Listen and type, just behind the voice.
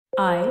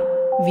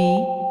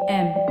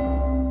IVM.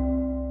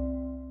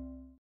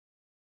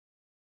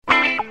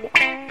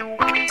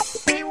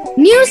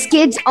 News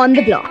Kids on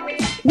the Block.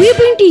 We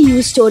bring to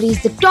you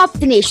stories that top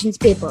the nation's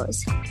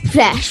papers.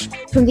 Fresh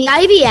from the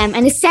IVM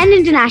and Ascend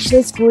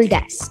International School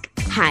desk.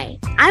 Hi,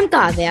 I'm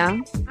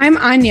Kavya. I'm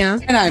Anya.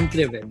 And I'm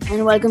Trivin.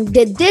 And welcome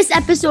to this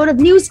episode of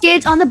News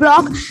Kids on the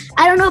Block.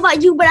 I don't know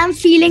about you, but I'm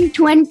feeling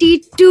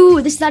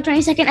 22. This is our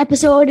 22nd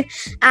episode.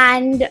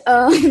 And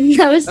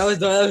that was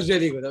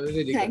really good.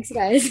 Thanks,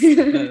 guys.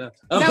 That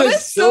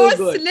was so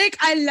good. slick.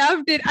 I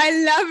loved it.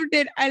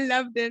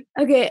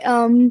 Okay,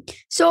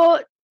 so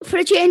for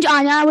a change,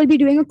 Anya will be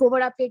doing a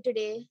COVID update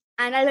today.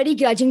 And I'll very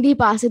grudgingly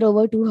pass it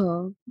over to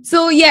her.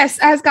 So yes,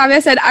 as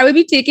Kavya said, I will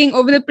be taking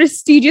over the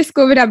prestigious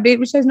COVID update,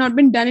 which has not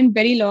been done in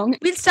very long.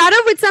 We'll start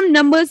off with some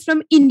numbers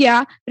from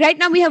India. Right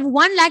now, we have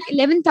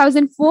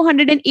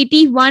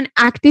 111,481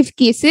 active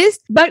cases,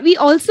 but we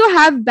also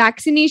have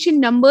vaccination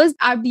numbers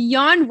are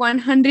beyond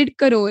 100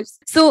 crores.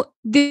 So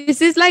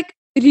this is like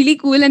really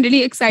cool and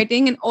really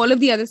exciting and all of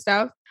the other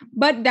stuff.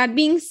 But that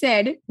being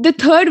said, the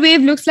third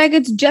wave looks like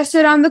it's just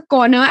around the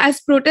corner as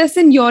protests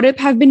in Europe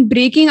have been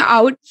breaking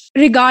out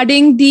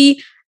regarding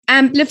the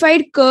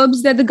amplified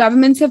curbs that the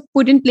governments have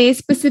put in place,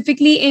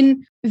 specifically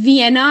in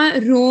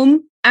Vienna,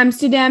 Rome,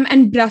 Amsterdam,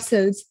 and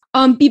Brussels.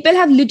 People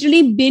have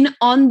literally been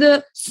on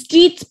the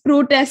streets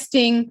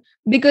protesting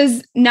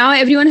because now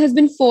everyone has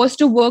been forced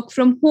to work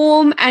from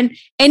home and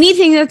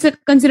anything that's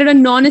considered a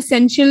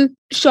non-essential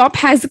shop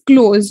has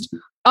closed.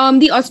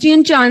 The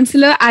Austrian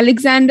Chancellor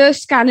Alexander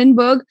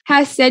Schallenberg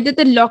has said that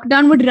the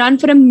lockdown would run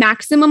for a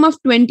maximum of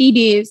 20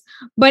 days,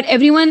 but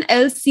everyone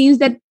else seems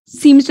to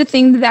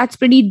think that that's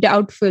pretty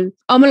doubtful.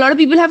 A lot of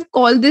people have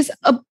called this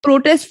a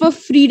protest for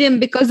freedom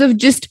because of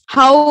just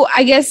how,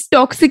 I guess,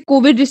 toxic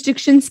COVID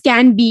restrictions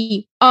can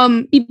be.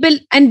 People,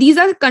 and these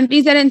are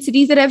countries that are in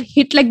cities that have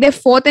hit like their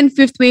fourth and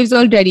fifth waves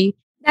already.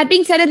 That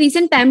being said, a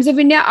recent Times of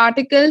India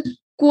article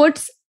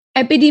quotes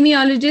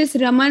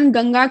epidemiologist Raman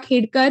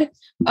Gangakhedkar,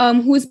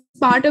 who's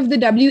part of the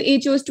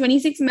WHO's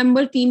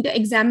 26-member team to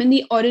examine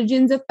the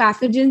origins of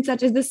pathogens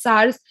such as the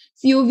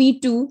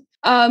SARS-CoV-2.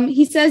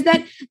 He says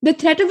that the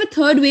threat of a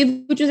third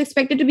wave, which was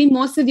expected to be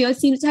more severe,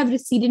 seems to have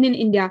receded in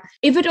India.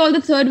 If at all the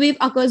third wave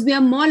occurs, we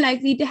are more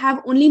likely to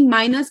have only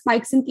minor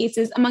spikes in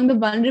cases among the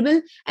vulnerable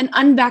and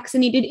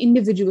unvaccinated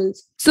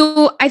individuals.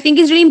 So I think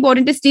it's really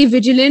important to stay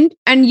vigilant.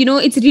 And,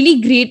 it's really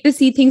great to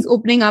see things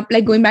opening up,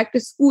 like going back to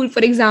school,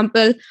 for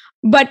example.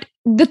 But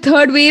the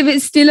third wave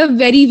is still a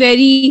very,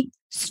 very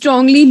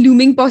strongly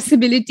looming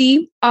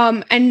possibility.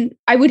 And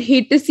I would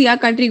hate to see our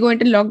country go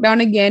into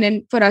lockdown again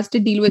and for us to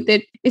deal with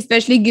it,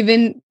 especially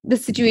given the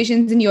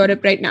situations in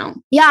Europe right now.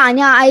 Yeah,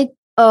 Anya,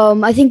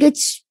 I think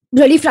it's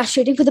really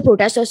frustrating for the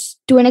protesters.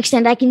 To an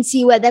extent, I can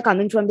see where they're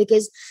coming from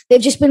because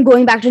they've just been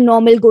going back to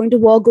normal, going to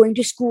work, going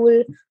to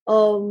school,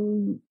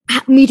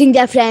 meeting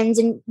their friends,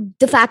 and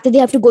the fact that they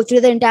have to go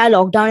through the entire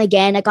lockdown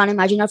again, I can't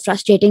imagine how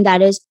frustrating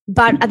that is.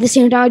 But at the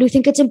same time, I do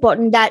think it's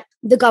important that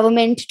the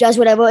government does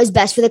whatever is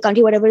best for the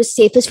country, whatever is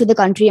safest for the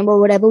country, and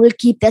whatever will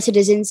keep their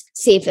citizens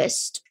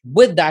safest.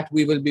 With that,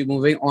 we will be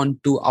moving on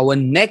to our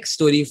next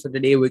story for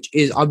today, which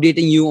is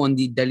updating you on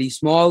the Delhi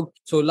smog.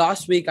 So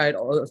last week, I had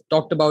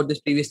talked about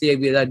this previously,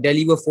 that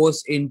Delhi were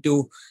forced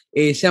into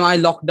a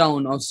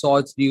semi-lockdown of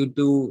sorts due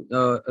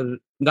to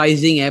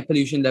rising air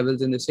pollution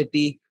levels in the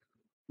city.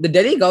 The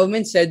Delhi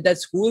government said that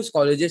schools,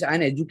 colleges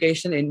and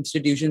educational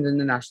institutions in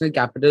the national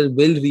capital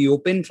will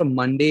reopen from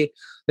Monday,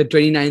 the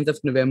 29th of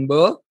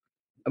November,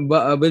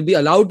 will be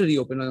allowed to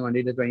reopen on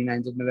Monday, the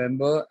 29th of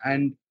November.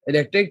 And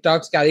electric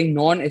trucks carrying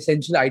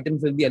non-essential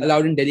items will be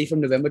allowed in Delhi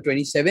from November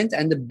 27th.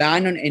 And the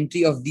ban on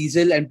entry of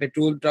diesel and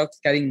petrol trucks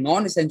carrying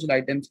non-essential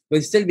items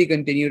will still be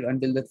continued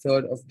until the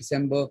 3rd of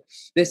December.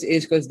 This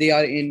is because they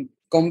are in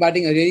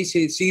combating a really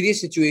serious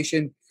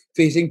situation,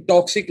 facing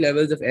toxic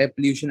levels of air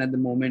pollution at the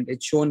moment.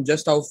 It's shown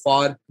just how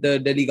far the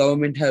Delhi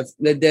government have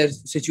let their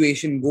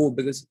situation go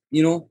because,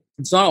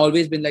 it's not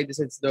always been like this.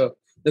 It's the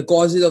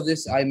causes of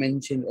this I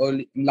mentioned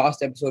early in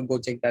last episode. Go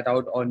check that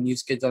out on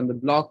News Kids on the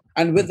Block.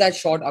 And with that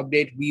short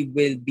update, we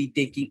will be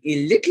taking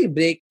a little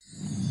break.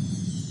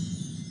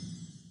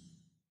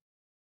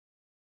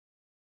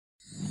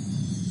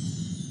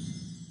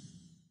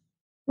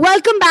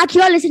 Welcome back.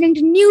 You're listening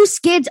to News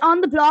Kids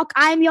on the Block.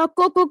 I'm your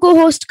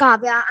co-host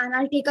Kavya, and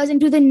I'll take us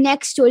into the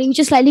next story, which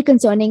is slightly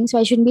concerning, so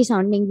I shouldn't be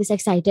sounding this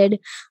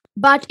excited.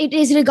 But it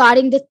is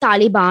regarding the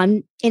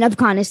Taliban in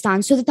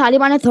Afghanistan. So the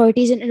Taliban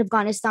authorities in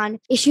Afghanistan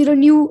issued a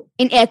new,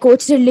 in air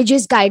quotes,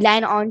 religious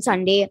guideline on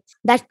Sunday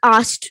that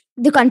asked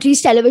the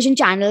country's television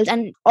channels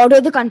and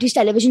ordered the country's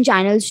television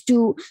channels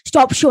to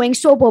stop showing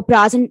soap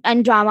operas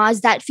and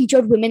dramas that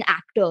featured women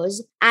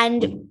actors.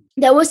 And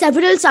there were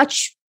several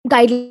such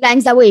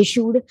guidelines that were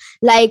issued.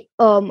 Like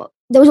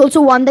there was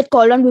also one that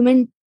called on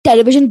women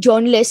television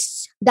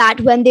journalists that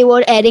when they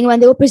were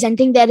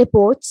presenting their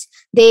reports,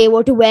 they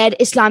were to wear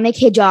Islamic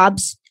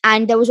hijabs.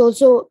 And there was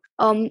also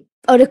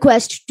a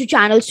request to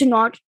channels to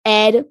not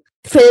air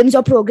films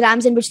or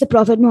programs in which the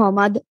Prophet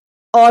Muhammad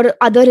or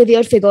other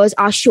revered figures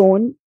are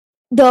shown.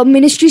 the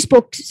ministry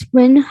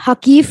spokesman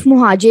Hakif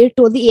Muhajir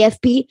told the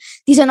AFP,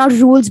 these are not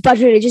rules but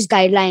religious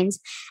guidelines.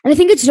 And I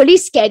think it's really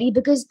scary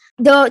because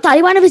the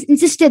Taliban have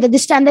insisted that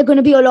this time they're going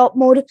to be a lot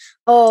more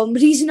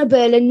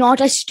reasonable and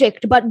not as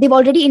strict. But they've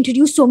already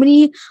introduced so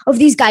many of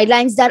these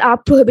guidelines that are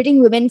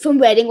prohibiting women from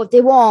wearing what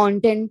they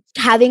want and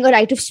having a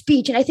right of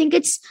speech. And I think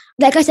it's,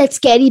 like I said,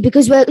 scary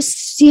because we're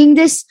seeing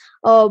this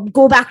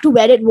go back to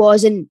where it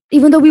was. And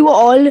even though we were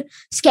all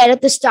scared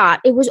at the start,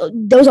 there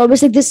was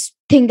always like this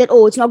thing that,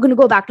 it's not going to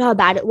go back to how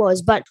bad it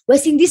was. But we're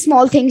seeing these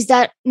small things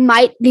that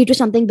might lead to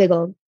something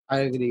bigger.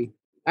 I agree.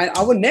 And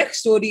our next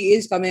story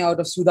is coming out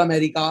of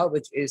Sudamerica,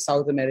 which is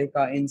South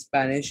America in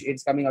Spanish.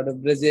 It's coming out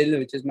of Brazil,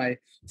 which is my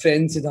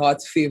friend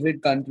Siddharth's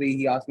favorite country.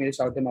 He asked me to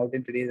shout him out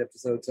in today's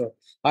episode. So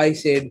I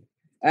said,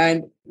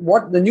 and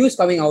what the news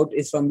coming out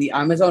is from the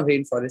Amazon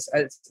rainforest.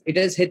 As it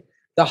has hit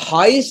the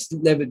highest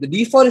level. The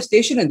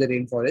deforestation in the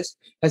rainforest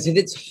has hit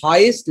its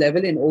highest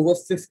level in over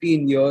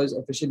 15 years,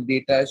 official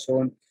data has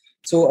shown.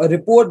 So a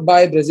report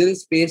by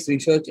Brazil's Space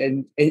Research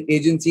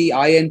Agency,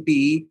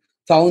 INPE,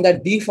 found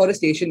that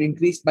deforestation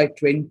increased by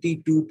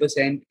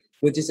 22%,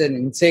 which is an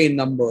insane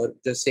number,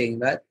 just saying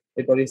that.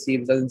 It probably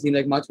doesn't seem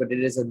like much, but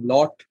it is a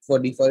lot for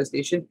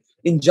deforestation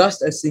in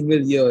just a single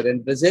year.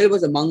 And Brazil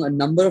was among a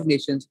number of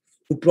nations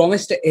who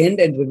promised to end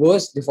and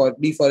reverse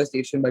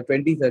deforestation by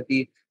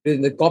 2030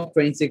 during the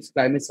COP26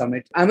 climate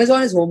summit.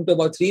 Amazon is home to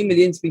about 3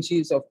 million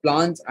species of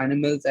plants,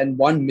 animals, and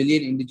 1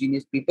 million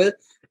indigenous people.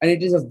 And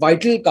it is a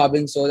vital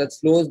carbon source that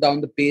slows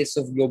down the pace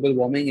of global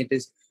warming. It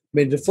is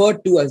been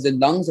referred to as the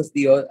lungs of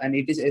the earth, and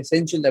it is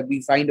essential that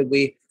we find a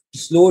way to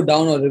slow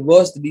down or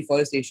reverse the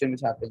deforestation which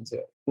happens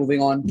here.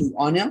 Moving on to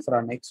Anya for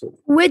our next show.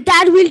 With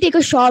that, we'll take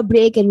a short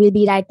break and we'll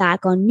be right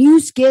back on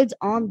News Kids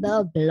on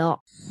the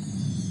Block.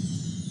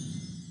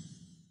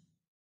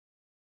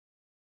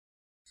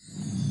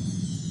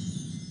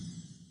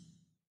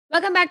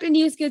 Welcome back to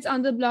News Kids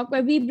on the Block,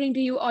 where we bring to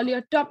you all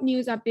your top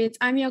news updates.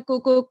 I'm your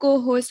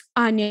co-host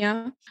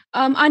Anya.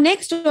 Our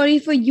next story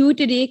for you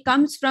today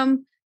comes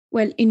from,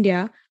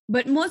 India,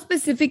 but more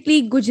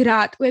specifically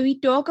Gujarat, where we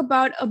talk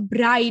about a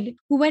bride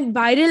who went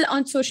viral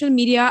on social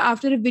media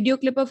after a video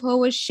clip of her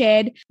was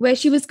shared, where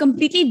she was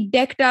completely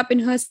decked up in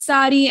her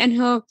sari and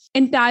her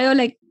entire,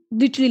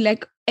 literally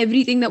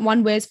everything that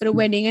one wears for a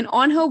wedding. And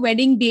on her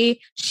wedding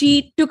day,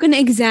 she took an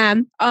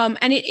exam and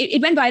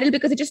it went viral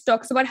because it just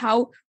talks about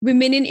how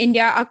women in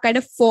India are kind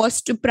of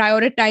forced to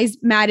prioritize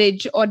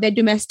marriage or their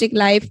domestic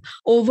life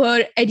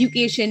over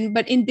education.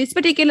 But in this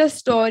particular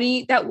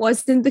story, that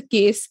wasn't the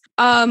case.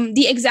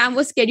 The exam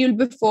was scheduled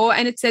before,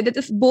 and it said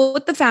that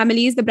both the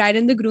families, the bride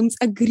and the grooms,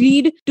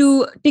 agreed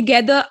to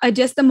together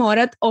adjust the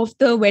muhurat of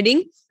the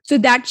wedding so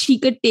that she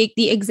could take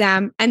the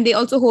exam. And they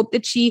also hope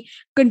that she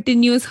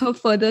continues her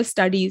further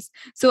studies.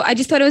 So I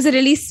just thought it was a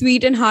really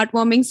sweet and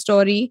heartwarming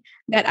story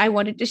that I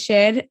wanted to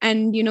share.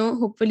 And,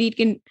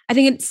 hopefully I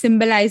think it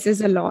symbolizes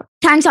a lot.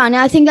 Thanks, Anya.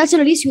 I think that's a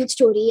really sweet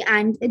story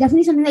and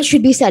definitely something that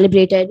should be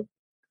celebrated.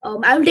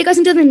 I will take us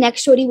into the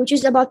next story, which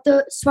is about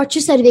the Swachh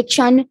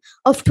Sarvekshan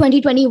of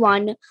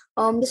 2021. The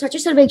Swachh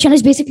Sarvekshan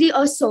is basically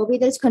a survey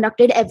that's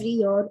conducted every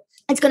year.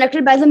 It's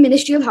conducted by the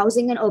Ministry of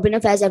Housing and Urban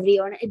Affairs every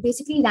year. And it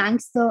basically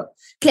ranks the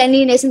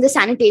cleanliness and the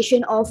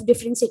sanitation of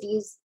different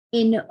cities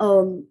in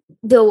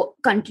the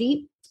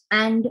country.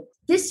 And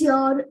this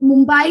year,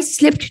 Mumbai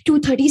slipped to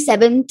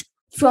 37th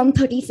from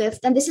 35th.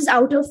 And this is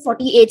out of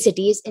 48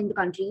 cities in the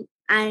country.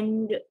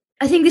 And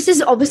I think this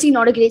is obviously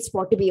not a great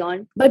spot to be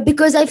on. But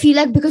because I feel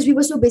like because we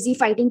were so busy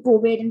fighting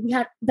COVID and we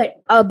had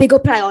bigger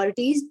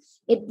priorities,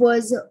 it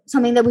was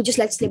something that we just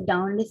let slip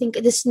down. And I think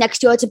this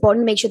next year, it's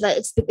important to make sure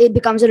that it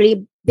becomes a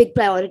really big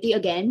priority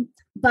again.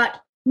 But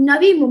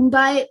Navi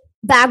Mumbai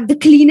bagged the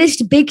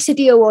cleanest big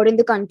city award in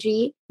the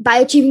country by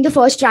achieving the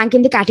first rank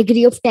in the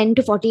category of 10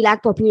 to 40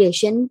 lakh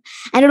population.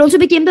 And it also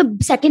became the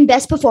second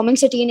best performing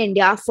city in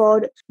India,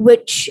 for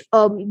which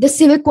the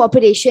Civic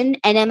Corporation,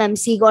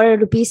 NMMC, got a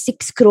rupees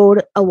 6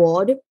 crore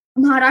award.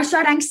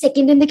 Maharashtra ranked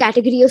second in the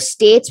category of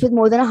states with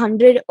more than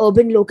 100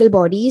 urban local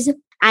bodies.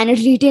 And it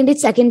retained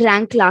its second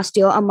rank last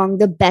year among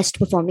the best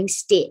performing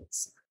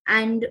states.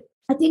 And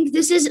I think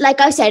this is, like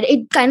I said,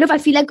 I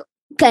feel like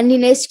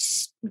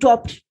cleanliness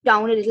dropped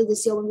down a little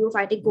this year when we were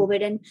fighting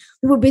COVID and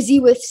we were busy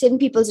with saving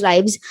people's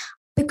lives,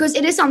 because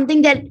it is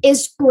something that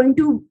is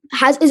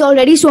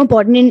already so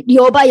important, and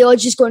year by year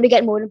it's just going to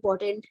get more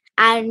important.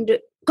 And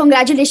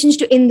congratulations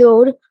to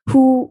Indore,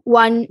 who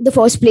won the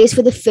first place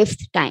for the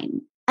 5th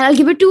time. And I'll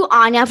give it to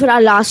Anya for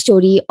our last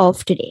story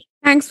of today.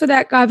 Thanks for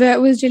that, Kavya.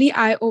 It was really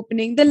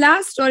eye-opening. The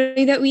last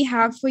story that we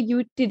have for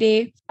you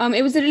today,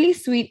 it was a really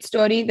sweet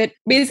story that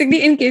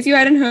basically, in case you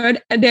hadn't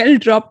heard, Adele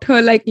dropped her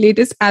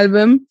latest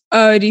album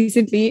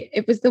recently.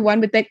 It was the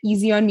one with that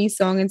Easy on Me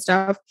song and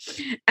stuff.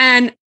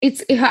 And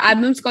her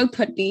album's called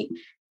 30.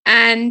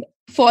 And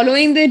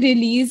following the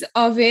release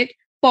of it,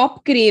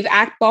 PopCrave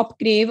at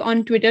PopCrave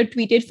on Twitter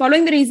tweeted,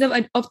 following the release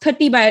of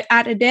 30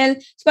 at Adele,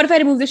 Spotify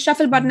removed the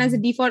shuffle button as a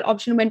default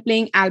option when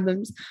playing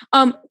albums.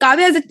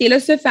 Kavya, as a Taylor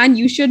Swift fan,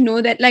 you should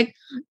know that, like,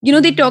 you know,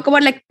 they talk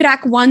about like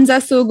track 1s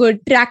are so good,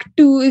 track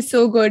 2 is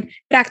so good,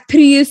 track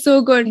 3 is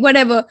so good,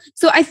 whatever.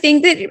 So I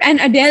think that, and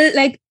Adele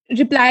like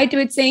replied to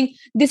it saying,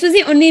 this was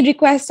the only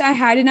request I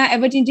had in our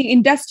ever-changing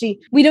industry.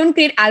 We don't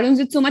create albums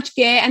with so much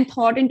care and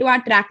thought into our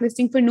track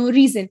listing for no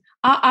reason.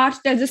 Our art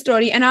tells a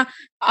story, and our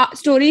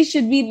stories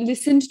should be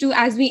listened to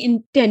as we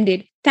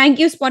intended. Thank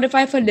you,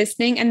 Spotify, for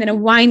listening. And then a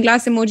wine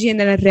glass emoji and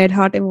then a red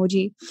heart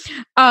emoji.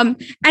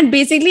 And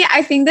basically,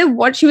 I think that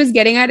what she was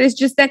getting at is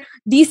just that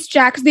these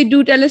tracks, they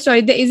do tell a story.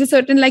 There is a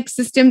certain like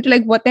system to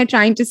like what they're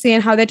trying to say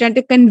and how they're trying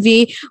to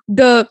convey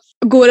the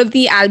goal of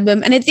the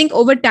album. And I think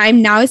over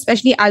time now,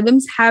 especially,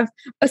 albums have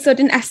a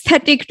certain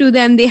aesthetic to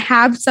them. They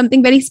have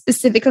something very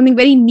specific, something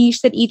very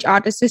niche that each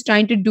artist is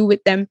trying to do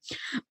with them.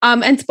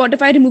 And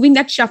Spotify removing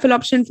that shuffle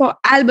option for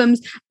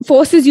albums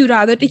forces you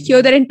rather to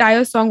hear their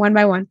entire song one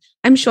by one.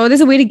 I'm sure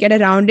there's a way to get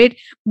around it,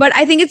 but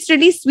I think it's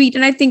really sweet.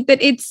 And I think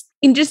that it's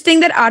interesting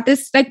that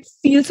artists like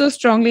feel so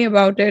strongly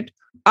about it.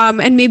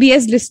 And maybe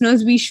as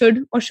listeners, we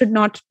should or should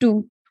not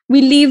too.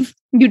 We leave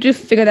you to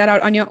figure that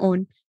out on your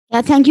own.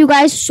 Yeah, thank you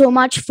guys so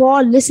much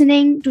for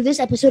listening to this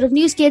episode of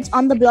News Kids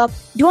on the Block.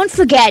 Don't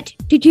forget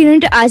to tune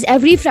in to us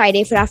every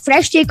Friday for our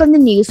fresh take on the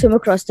news from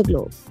across the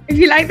globe. If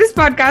you like this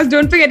podcast,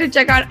 don't forget to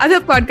check out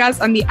other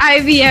podcasts on the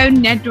IVM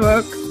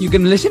network. You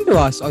can listen to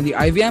us on the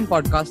IVM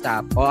Podcast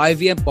app or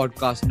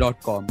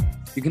ivmpodcast.com.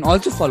 You can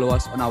also follow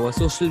us on our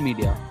social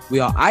media. We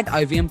are at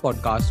IVM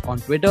Podcast on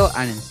Twitter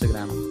and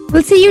Instagram.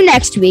 We'll see you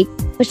next week.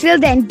 But till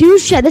then, do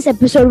share this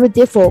episode with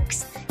your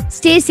folks.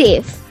 Stay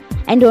safe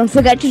and don't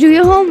forget to do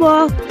your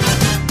homework.